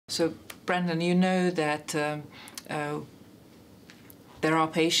So, Brendan, you know that there are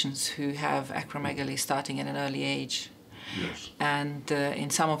patients who have acromegaly starting at an early age. Yes. And in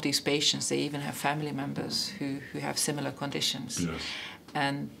some of these patients, they even have family members who have similar conditions. Yes.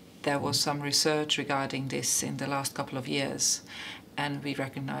 And there was some research regarding this in the last couple of years. And we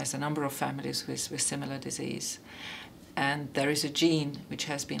recognized a number of families with similar disease. And there is a gene which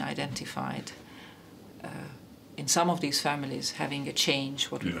has been identified in some of these families having a change,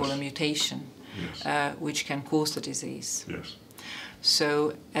 what we Yes. call a mutation, Yes. which can cause the disease. Yes.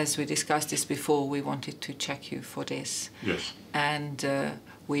 So, as we discussed this before, we wanted to check you for this. Yes. And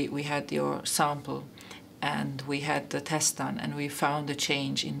we had your sample, and we had the test done, and we found a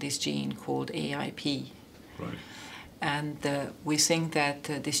change in this gene called AIP. Right. And we think that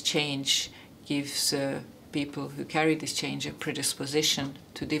this change gives people who carry this change a predisposition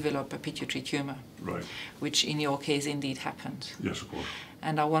to develop a pituitary tumor. Right. Which in your case indeed happened. Yes, of course.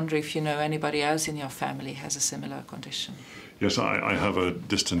 And I wonder if you know anybody else in your family has a similar condition. Yes, I have a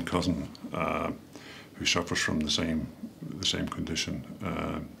distant cousin who suffers from the same condition.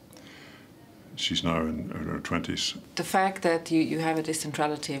 She's now in her 20s. The fact that you have a distant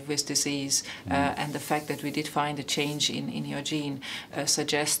relative with disease and the fact that we did find a change in your gene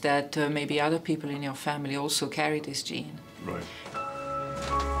suggests that maybe other people in your family also carry this gene. Right.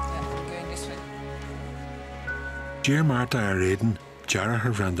 Going this way. Dear Marta Aiden, Jara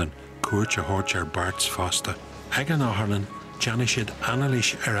her Brendan, Coach Horcher Barts Fosta, Hagan O'Harlan, Janishid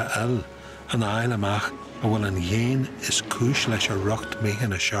Annalish Era and Isle Amach, a will an yen is Kush Lesher Rucht me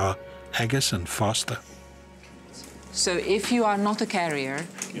in a Shaw, Haggis and Fosta. So if you are not a carrier,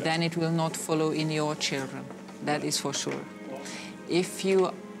 Yes. then it will not follow in your children. That is for sure. If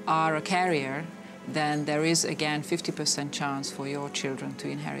you are a carrier, then there is again 50% chance for your children to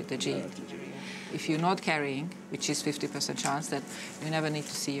inherit the gene. If you're not carrying, which is 50% chance, then you never need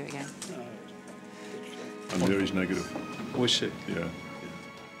to see you again. And there is negative. Was she? Yeah.